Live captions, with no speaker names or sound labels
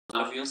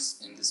Hello viewers,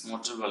 in this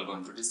module we are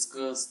going to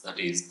discuss, that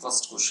is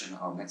first question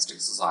of next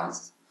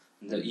exercise.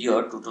 In the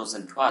year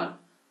 2012,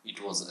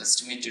 it was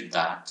estimated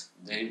that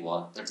there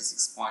were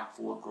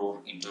 36.4 crore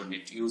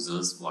internet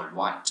users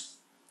worldwide.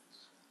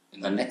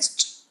 In the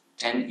next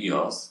 10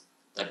 years,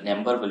 that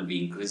number will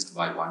be increased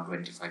by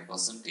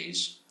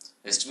 125%.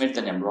 Estimate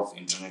the number of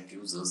internet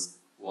users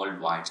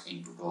worldwide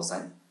in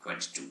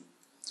 2022.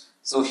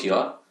 So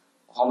here,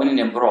 how many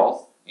number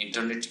of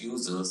internet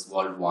users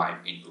worldwide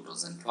in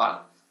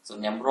 2012? So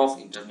number of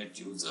internet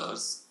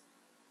users,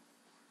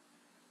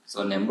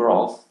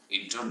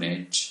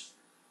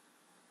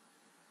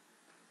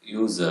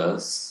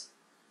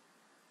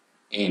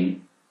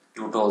 in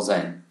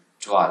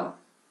 2012,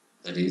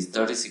 that is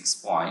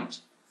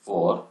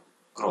 36.4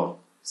 crore.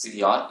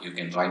 CR you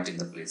can write in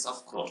the place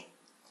of crore.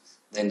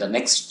 Then the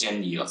next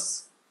 10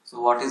 years.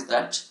 So what is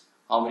that?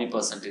 How many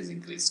percentage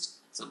increased?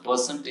 So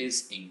percentage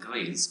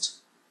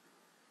increased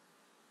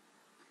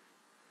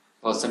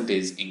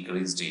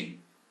in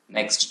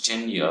next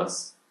 10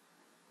 years.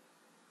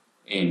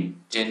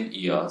 In 10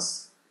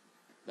 years,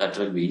 that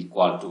will be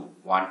equal to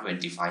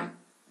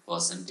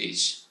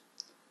 125%.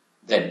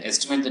 Then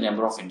estimate the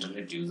number of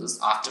internet users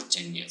after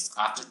 10 years.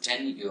 After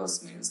 10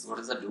 years means what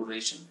is the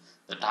duration?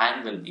 The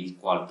time will be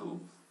equal to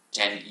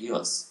 10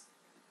 years.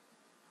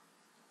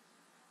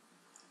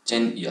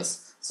 10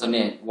 years. So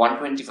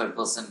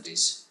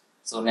 125%.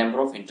 So number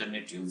of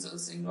internet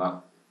users in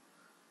how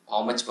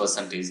much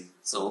percentage?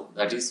 So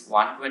that is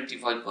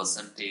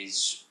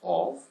 125%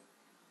 of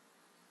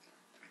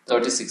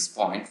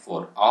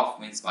 36.4. Of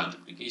means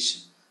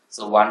multiplication.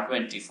 So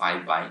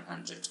 125 by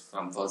 100.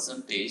 From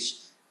percentage,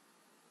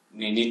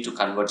 we need to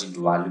convert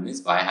into value,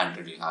 means by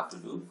 100 you have to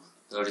do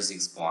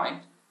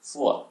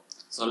 36.4.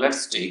 So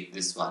let's take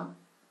this one.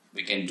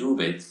 We can do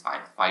with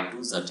 5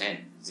 2s are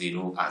 10,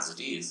 0 as it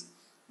is.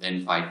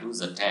 Then 5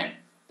 2s are 10,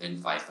 then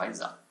 5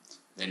 5s are,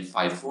 then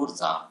 5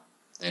 4s are,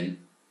 then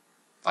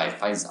 5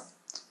 5s are.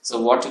 So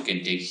what you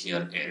can take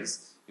here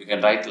is, you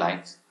can write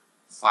like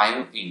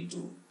 5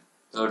 into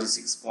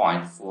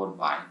 36.4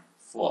 by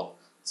 4.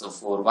 So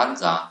 4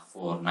 1s are,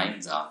 4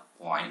 9s are,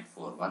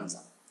 0.4 1s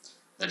are.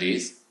 That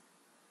is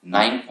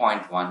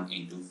 9.1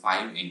 into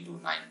 5 into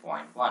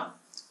 9.1.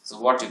 So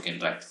what you can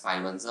write?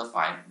 5 1s are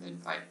 5, then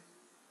 5.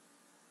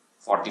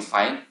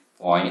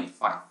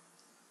 45.5.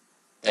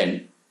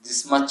 Then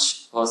this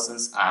much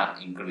persons are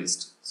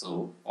increased.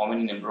 So how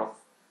many number of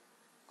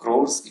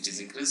crores it is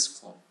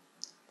increased for?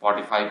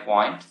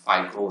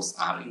 45.5 crores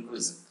are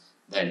increasing.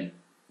 Then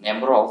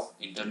number of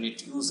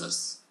internet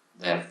users.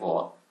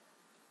 Therefore,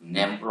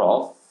 number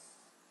of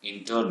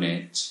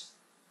internet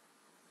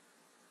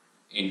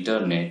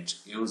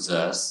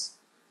users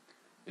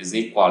is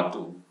equal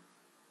to,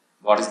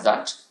 what is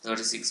that?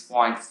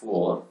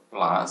 36.4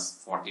 plus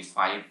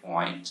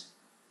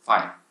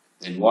 45.5.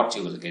 Then what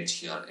you will get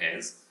here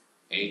is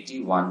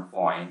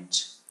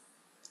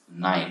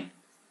 81.9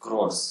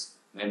 crores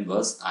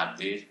members are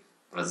there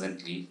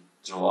presently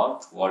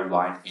throughout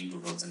worldwide in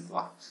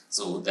 2012.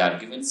 So they are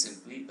given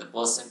simply the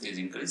percentage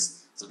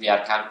increase. So we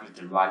are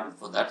calculated value.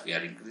 For that we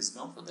are increased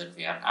now. For that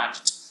we are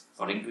added.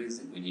 For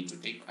increasing we need to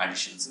take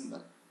addition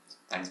symbol.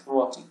 Thanks for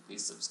watching.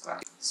 Please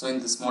subscribe. So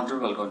in this module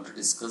we are going to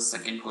discuss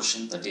second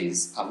question, that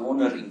is, a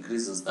owner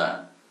increases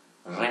the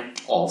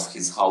rent of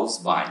his house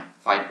by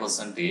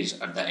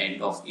 5% at the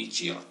end of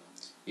each year.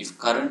 If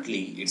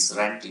currently its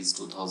rent is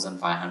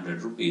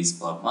 2,500 rupees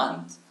per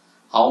month,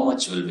 how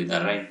much will be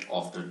the rent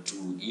after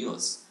 2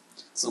 years?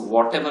 So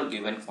whatever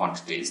given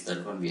quantities,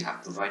 that one we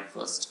have to write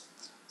first.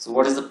 So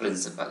what is the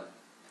principal?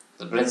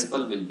 The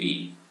principal will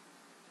be,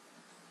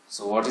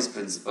 so what is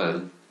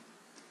principal?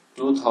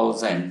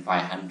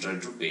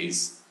 2,500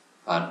 rupees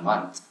per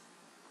month.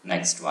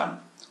 Next one,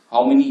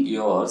 how many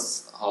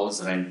years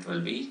house rent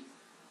will be?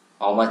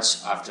 How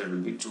much after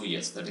will be 2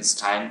 years? That is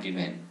time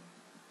given.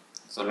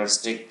 So let's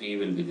take P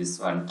will be this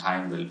one,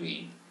 time will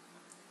be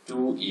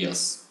 2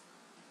 years.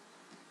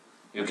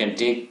 You can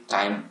take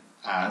time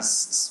as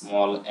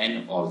small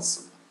n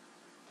also.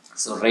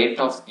 So rate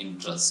of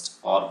interest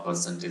or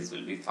percentage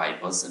will be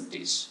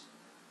 5%.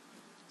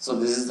 So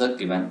this is the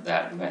given, they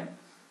are given.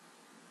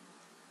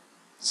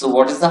 So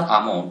what is the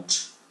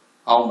amount?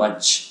 How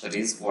much? That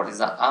is, what is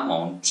the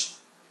amount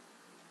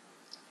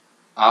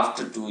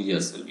after 2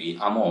 years will be,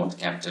 amount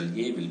capital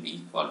A will be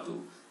equal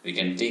to, we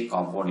can take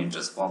compound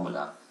interest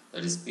formula,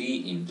 that is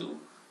P into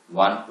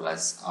 1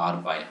 plus R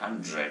by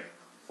 100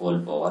 whole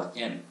power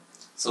n.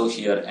 So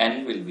here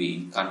n will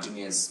be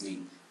continuously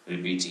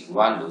repeating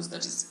values,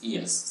 that is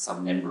years,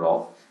 some number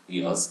of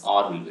years.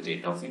 R will be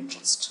rate of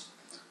interest.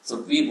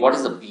 So P, what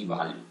is the P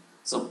value?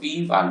 So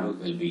P value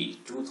will be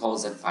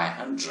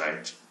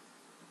 2,500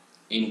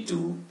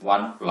 into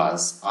 1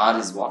 plus R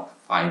is what?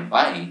 5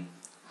 by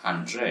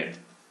 100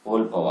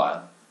 whole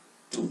power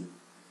 2.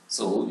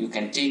 So you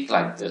can take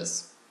like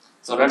this.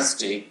 So let's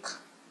take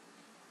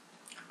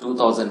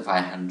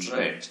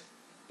 2,500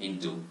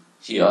 into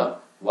here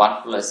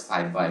 1 plus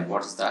 5 by,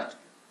 what is that?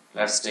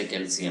 Let's take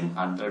LCM,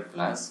 100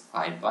 plus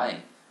 5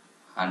 by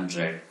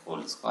 100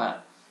 whole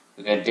square.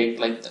 You can take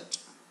like that.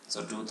 So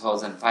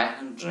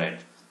 2500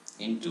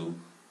 into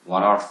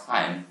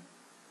 105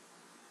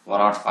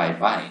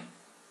 by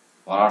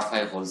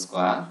 105 whole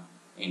square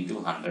into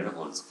 100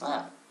 whole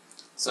square.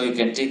 So you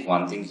can take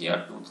one thing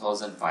here,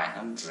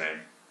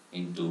 2500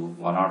 into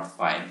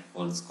 105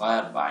 whole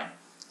square by,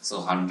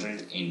 so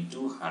 100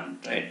 into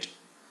 100.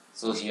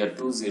 So here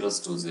two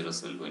zeros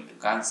will going to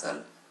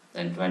cancel.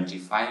 Then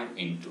 25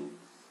 into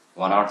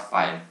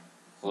 105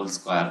 whole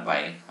square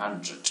by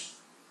 100.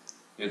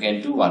 You can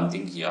do one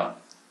thing here.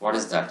 What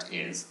is that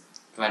is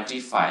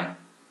 25.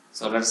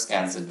 So let's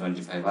cancel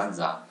 25 ones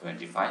are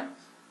 25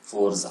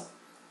 fours are.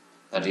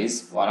 That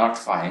is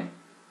 105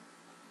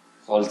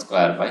 whole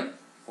square by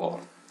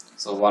 4.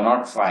 So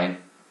 105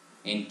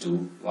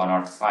 into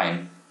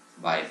 105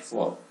 by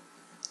 4.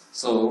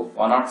 So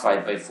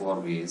 105 by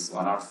 4 is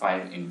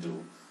 105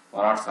 into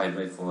 105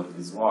 by 4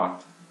 is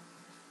what?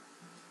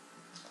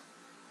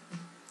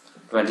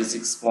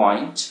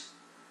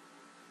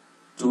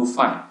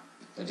 26.25.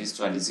 That is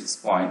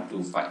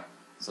 26.25.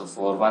 So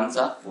 4 ones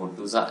are 4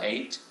 twos are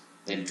 8.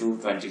 Then 2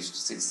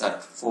 26 are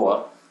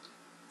 4.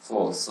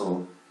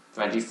 So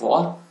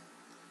 24.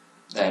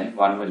 Then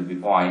 1 will be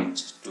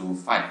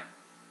 0.25.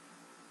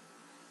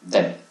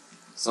 Then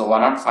so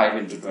 105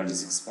 into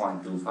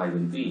 26.25 will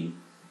be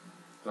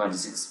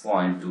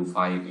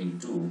 26.25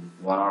 into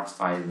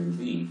 105 will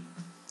be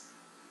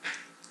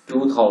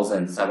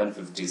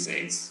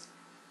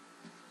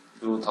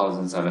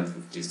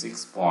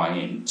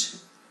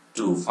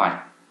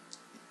 2756.25.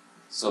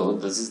 So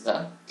this is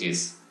the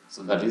case.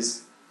 So that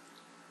is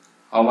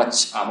how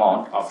much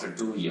amount after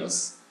 2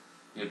 years.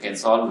 You can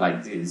solve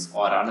like this,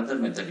 or another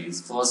method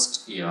is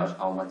first year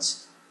how much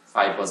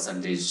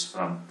 5%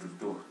 from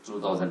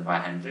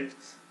 2500,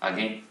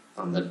 again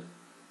from the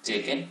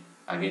taken,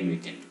 again we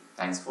can do.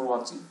 Thanks for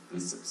watching.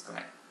 Please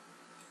subscribe.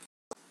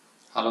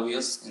 Hello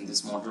viewers, in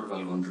this module we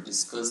are going to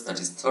discuss, that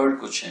is third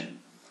question.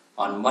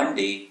 On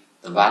Monday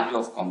the value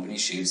of company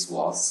shares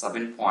was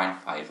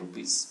 7.5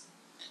 rupees.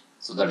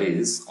 So that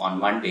is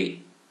on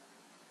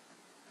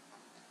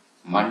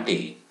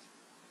Monday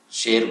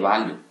share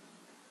value.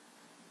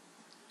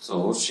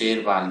 So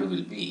share value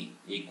will be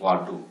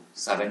equal to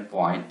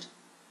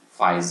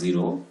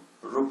 7.50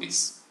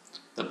 rupees.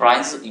 The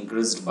price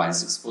increased by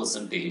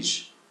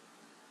 6%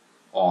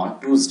 on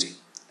Tuesday.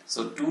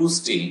 So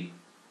Tuesday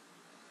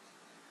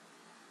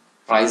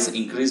price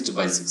increased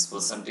by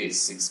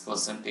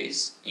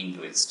 6%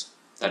 increased.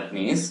 That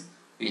means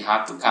we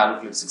have to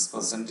calculate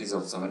 6%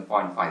 of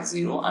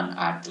 7.50 and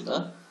add to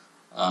the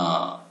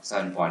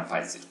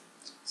 7.50.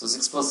 So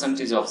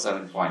 6% of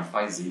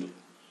 7.50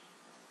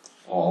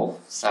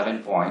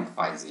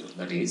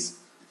 that is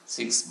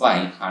 6 by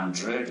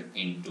 100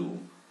 into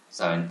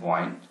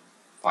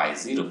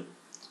 7.50.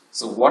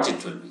 So what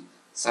it will be?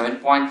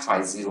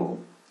 7.50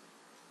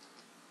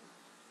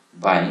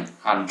 by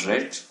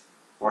 100,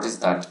 what is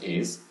that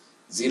is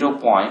 0.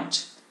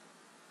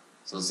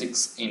 So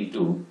 6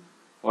 into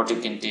what you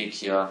can take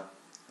here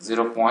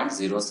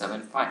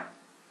 0.075.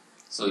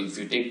 So if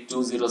you take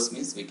 2 zeros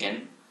means we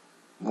can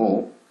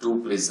move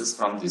 2 places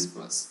from this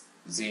plus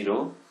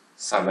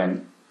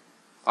 0.75.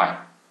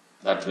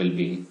 That will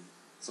be,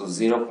 so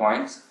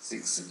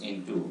 0.6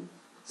 into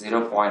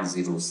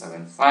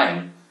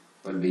 0.075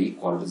 will be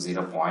equal to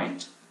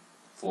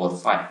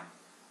 0.45.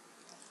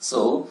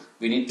 So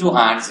we need to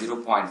add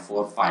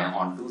 0.45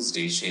 on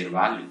Tuesday share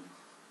value.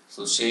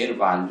 So share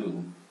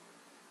value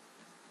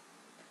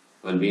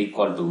will be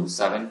equal to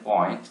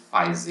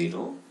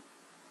 7.50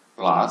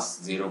 plus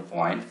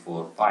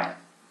 0.45,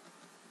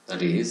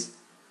 that is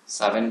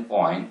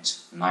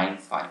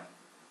 7.95.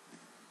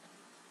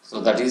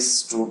 So that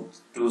is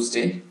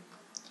Tuesday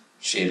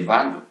share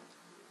value.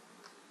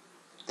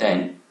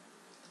 Then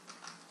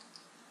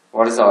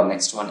what is our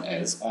next one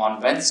is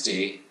on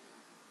Wednesday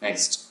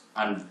next,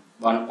 and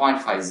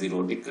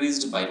 1.50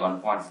 decreased by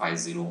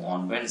 1.50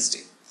 on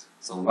Wednesday.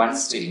 So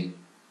Wednesday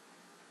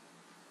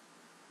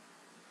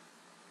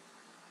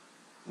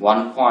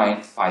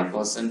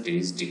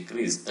 1.5%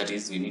 decreased, that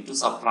is we need to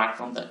subtract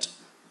from that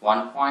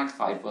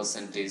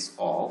 1.5%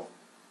 of,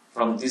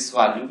 from this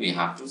value we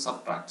have to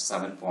subtract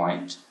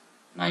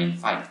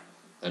 7.95,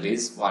 that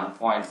is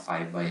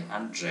 1.5 by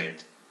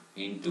 100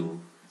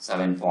 into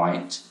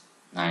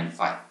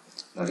 7.95,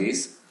 that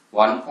is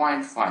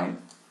 1.5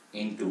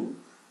 into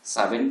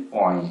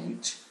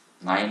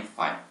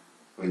 7.95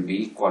 will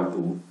be equal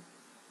to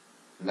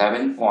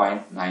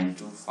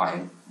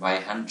 11.925 by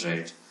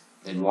 100.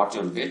 Then what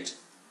you will get?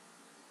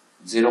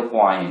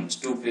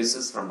 0.2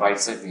 places from right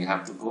side we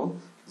have to go,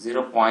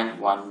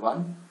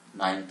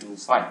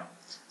 0.11925.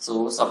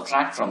 So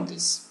subtract from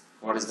this.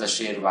 What is the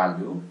share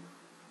value?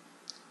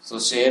 So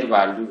share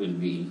value will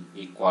be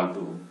equal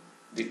to,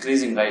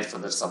 decreasing right for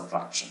the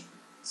subtraction,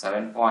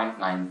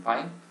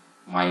 7.95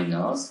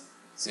 minus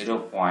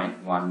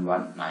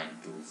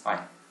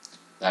 0.11925.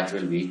 That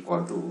will be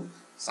equal to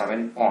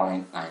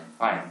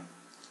 7.95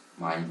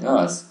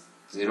 minus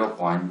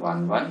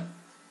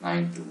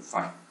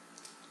 0.11925.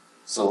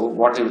 So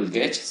what we will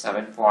get?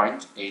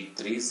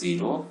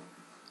 7.830,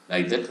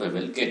 like that we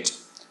will get.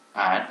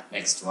 And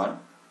next one,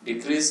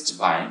 decreased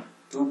by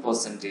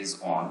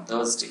 2% on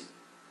Thursday.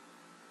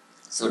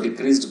 So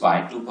decreased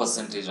by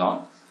 2%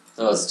 on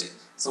Thursday.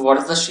 So what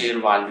is the share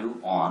value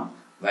on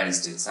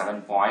Wednesday?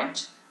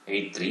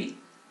 7.830.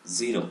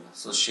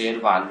 So share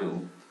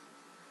value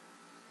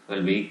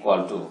will be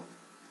equal to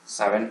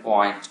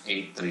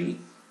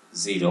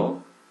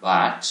 7.830,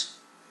 but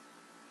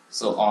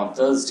so on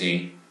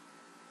Thursday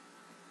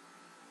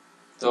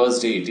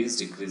it is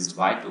decreased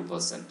by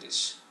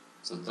 2%.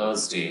 So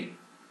Thursday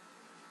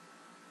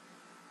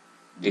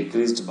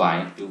decreased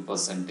by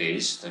 2%,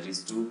 that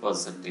is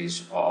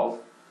 2% of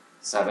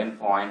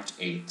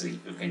 7.83.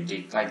 You can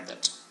take like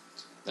that.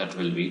 That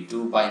will be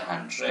 2 by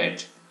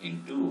 100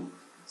 into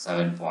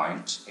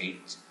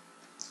 7.8.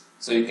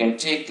 So you can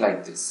take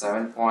like this.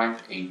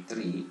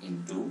 7.83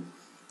 into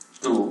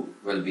 2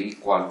 will be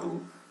equal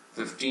to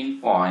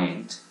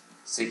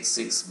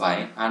 15.66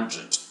 by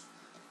 100.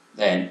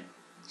 Then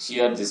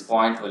here this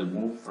point will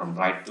move from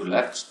right to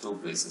left 2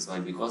 places. Why?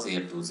 Because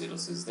here 2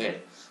 zeros is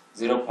there.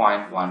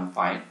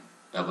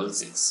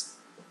 0.1566.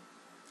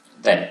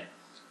 Then,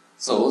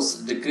 so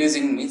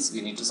decreasing means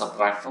we need to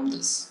subtract from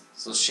this.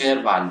 So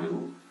share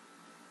value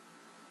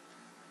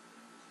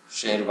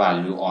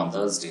on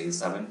Thursday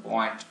is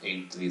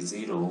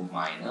 7.830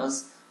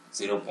 minus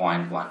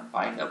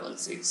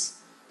 0.1566.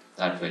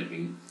 That will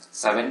be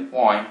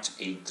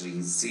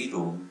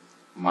 7.830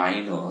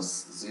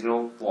 minus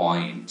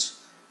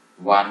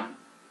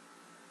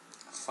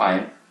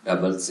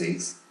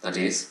 0.1566, that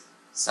is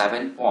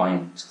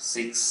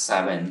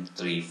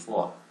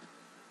 7.6734.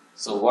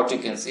 So what you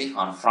can see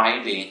on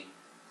Friday,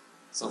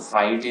 so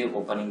Friday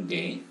opening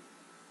day,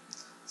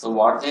 so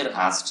what they're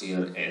asked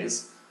here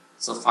is,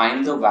 so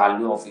find the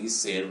value of each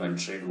share when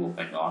trade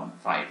opened on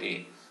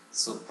Friday.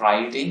 So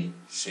Friday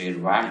share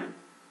value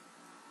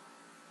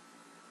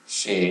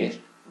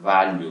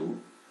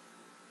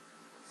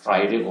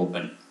Friday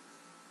open.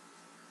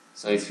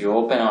 So if you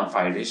open on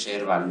Friday,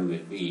 share value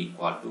will be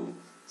equal to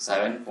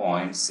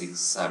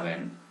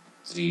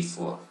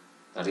 7.6734.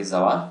 That is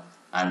our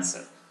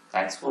answer.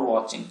 Thanks for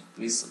watching.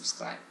 Please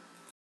subscribe.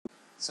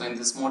 So in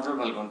this module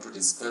we are going to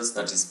discuss,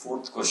 that is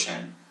fourth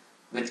question.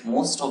 With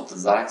most of the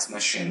Xerox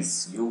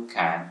machines, you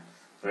can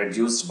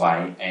reduce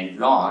by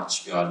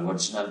enlarge your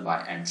original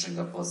by entering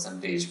a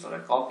percentage for a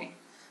copy.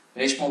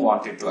 Reshma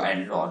wanted to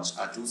enlarge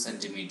a 2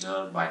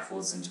 cm by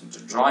 4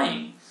 cm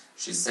drawing.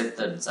 She set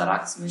the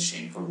Xerox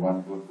machine for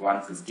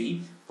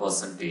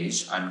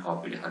 150% and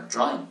copied her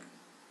drawing.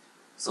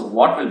 So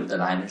what will the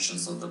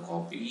dimensions of the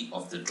copy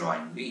of the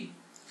drawing be?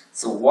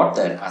 So what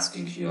they are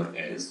asking here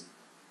is,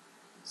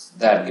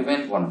 they are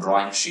given one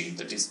drawing sheet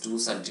that is 2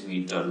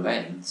 cm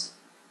length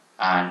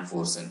and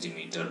 4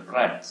 cm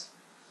breadth.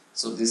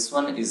 So this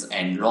one is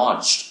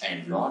enlarged.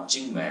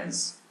 Enlarging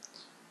means,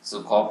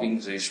 so copying,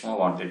 Reshma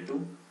wanted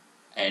to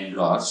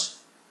enlarge.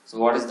 So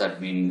what is that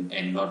meaning?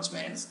 Enlarge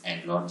means,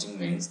 enlarging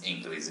means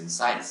increasing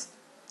size.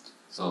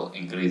 So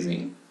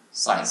increasing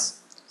size.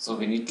 So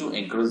we need to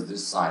increase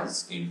this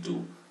size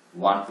into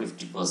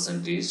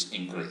 150%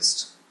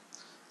 increased.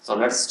 So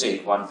let's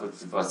take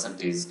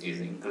 150% is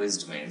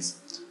increased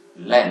means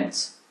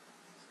length.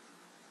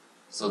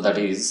 So that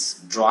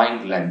is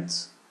drawing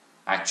length,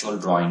 actual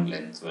drawing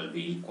length will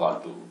be equal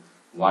to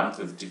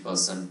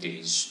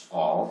 150%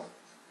 of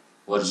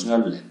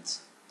original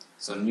length.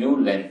 So new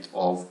length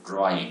of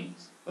drawing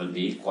will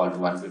be equal to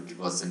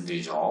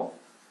 150% of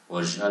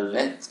original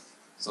length.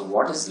 So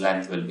what is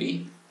length will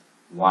be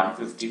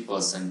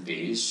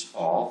 150%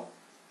 of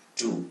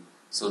 2.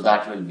 So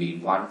that will be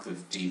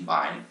 150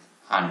 by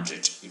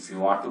 100. If you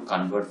want to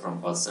convert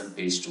from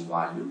percentage to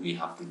value, we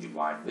have to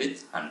divide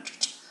with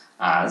 100,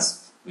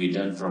 as we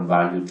done from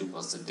value to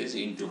percentage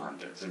into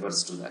 100.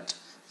 Reverse to that.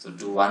 So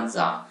 2 ones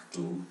are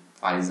 2,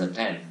 5s are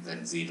 10,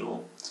 then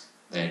 0,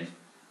 then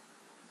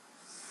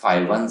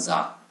 5 ones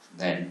are,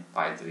 then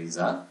 5 3s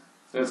are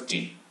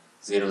 15.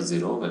 0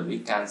 0 will be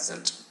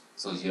cancelled.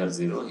 So here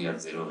 0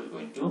 will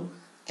going to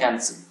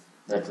cancel.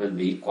 That will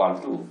be equal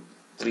to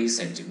 3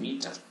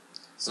 cm.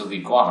 So we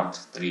got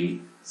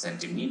 3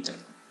 cm.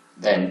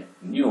 Then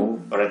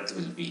new breadth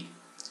will be,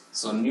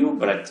 so new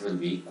breadth will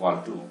be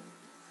equal to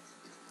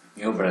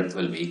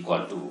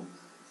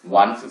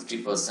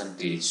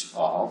 150%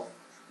 of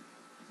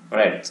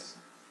breadth.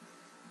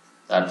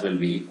 That will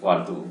be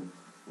equal to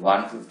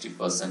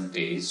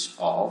 150%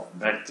 of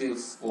breadth.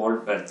 If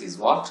old breadth is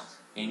what?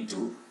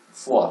 Into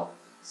 4.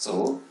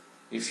 So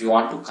if you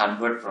want to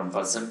convert from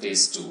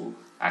percentage to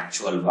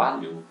actual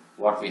value,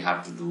 what we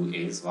have to do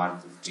is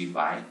 150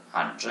 by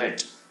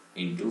 100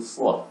 into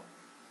 4.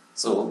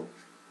 So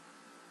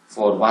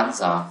 4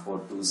 ones are, 4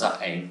 twos are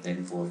 8,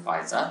 then 4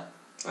 fives are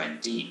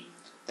 20.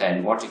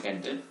 Then what you can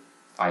do?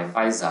 5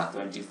 fives are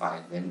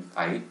 25, then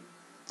 5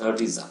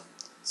 30s are.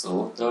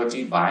 So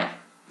 30 by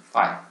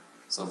 5.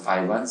 So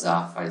 5 ones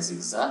are, 5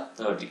 sixes are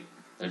 30.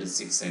 That is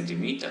 6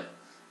 cm.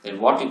 Then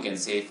what you can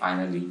say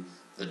finally,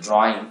 the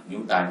drawing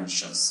new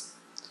dimensions.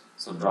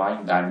 So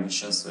drawing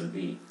dimensions will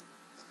be,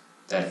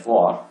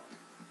 therefore,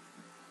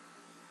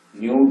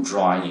 new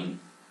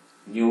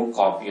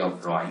copy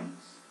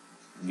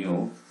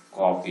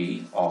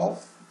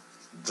of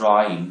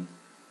drawing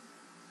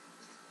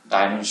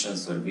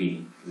dimensions will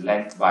be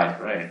length by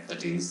breadth,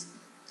 that is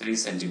 3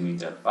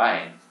 centimeter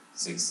by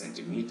 6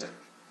 centimeter.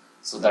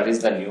 So that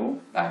is the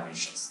new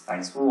dimensions.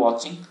 Thanks for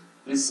watching.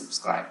 Please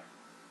subscribe.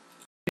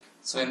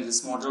 So in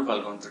this module we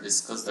are going to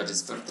discuss, that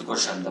is fifth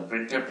question. The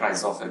printed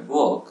price of a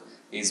book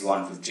is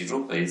 150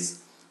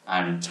 rupees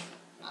and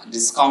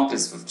discount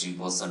is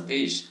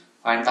 15%.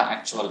 Find the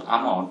actual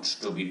amount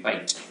to be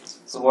paid.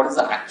 So what is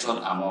the actual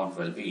amount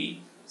will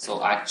be?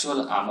 So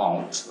actual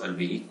amount will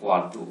be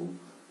equal to,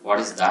 what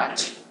is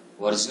that?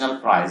 Original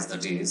price,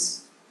 that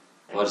is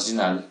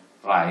original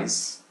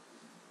price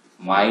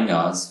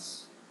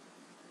minus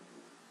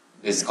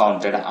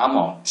discounted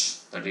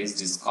amount, that is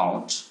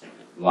discount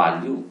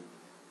value.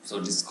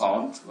 So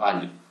discount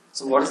value.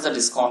 So what is the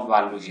discount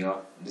value here?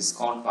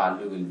 Discount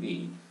value will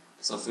be,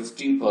 so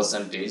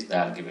 15% they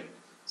are given.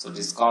 So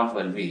discount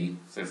will be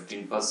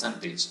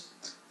 15%.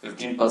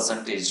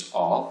 15%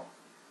 of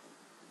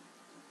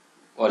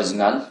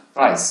original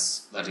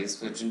price, that is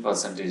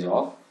 15%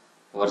 of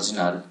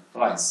original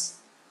price.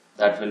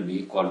 That will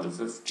be equal to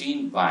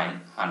 15 by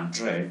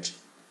 100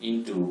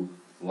 into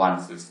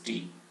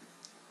 150.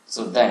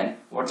 So then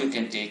what you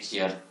can take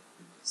here,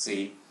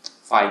 see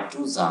 5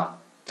 2s are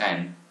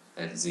 10,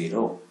 then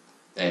 0,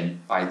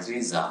 then 5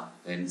 3s are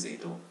then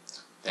 0,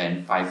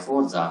 then 5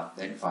 4s are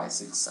then 5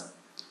 6s are.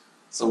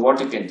 So what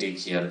you can take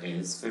here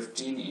is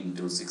 15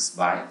 into 6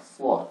 by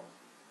 4.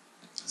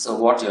 So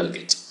what you will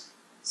get?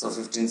 So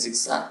 15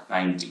 6 are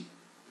 90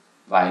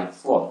 by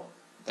 4.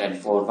 Then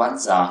 4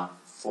 1s are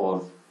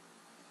 4,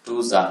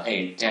 2s are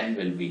 8, 10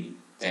 will be,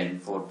 then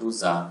 4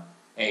 2s are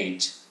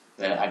 8,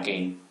 then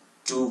again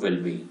 2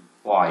 will be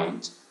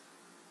 0.4,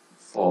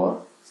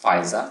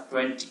 5s are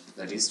 20,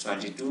 that is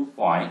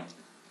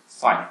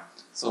 22.5.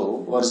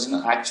 So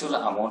original actual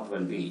amount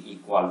will be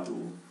equal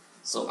to,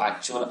 so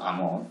actual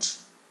amount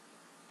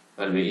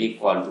will be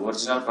equal to,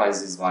 original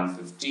price is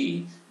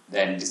 150,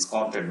 then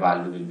discounted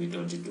value will be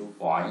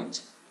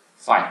 22.5.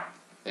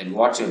 Then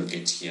what you'll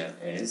get here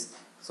is,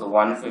 so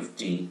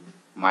 150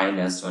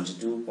 minus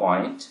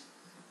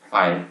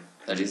 22.5,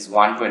 that is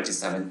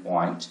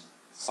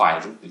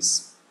 127.5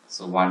 rupees.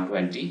 So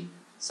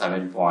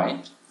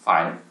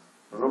 127.5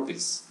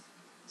 rupees.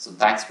 So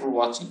thanks for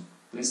watching.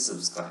 Please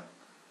subscribe.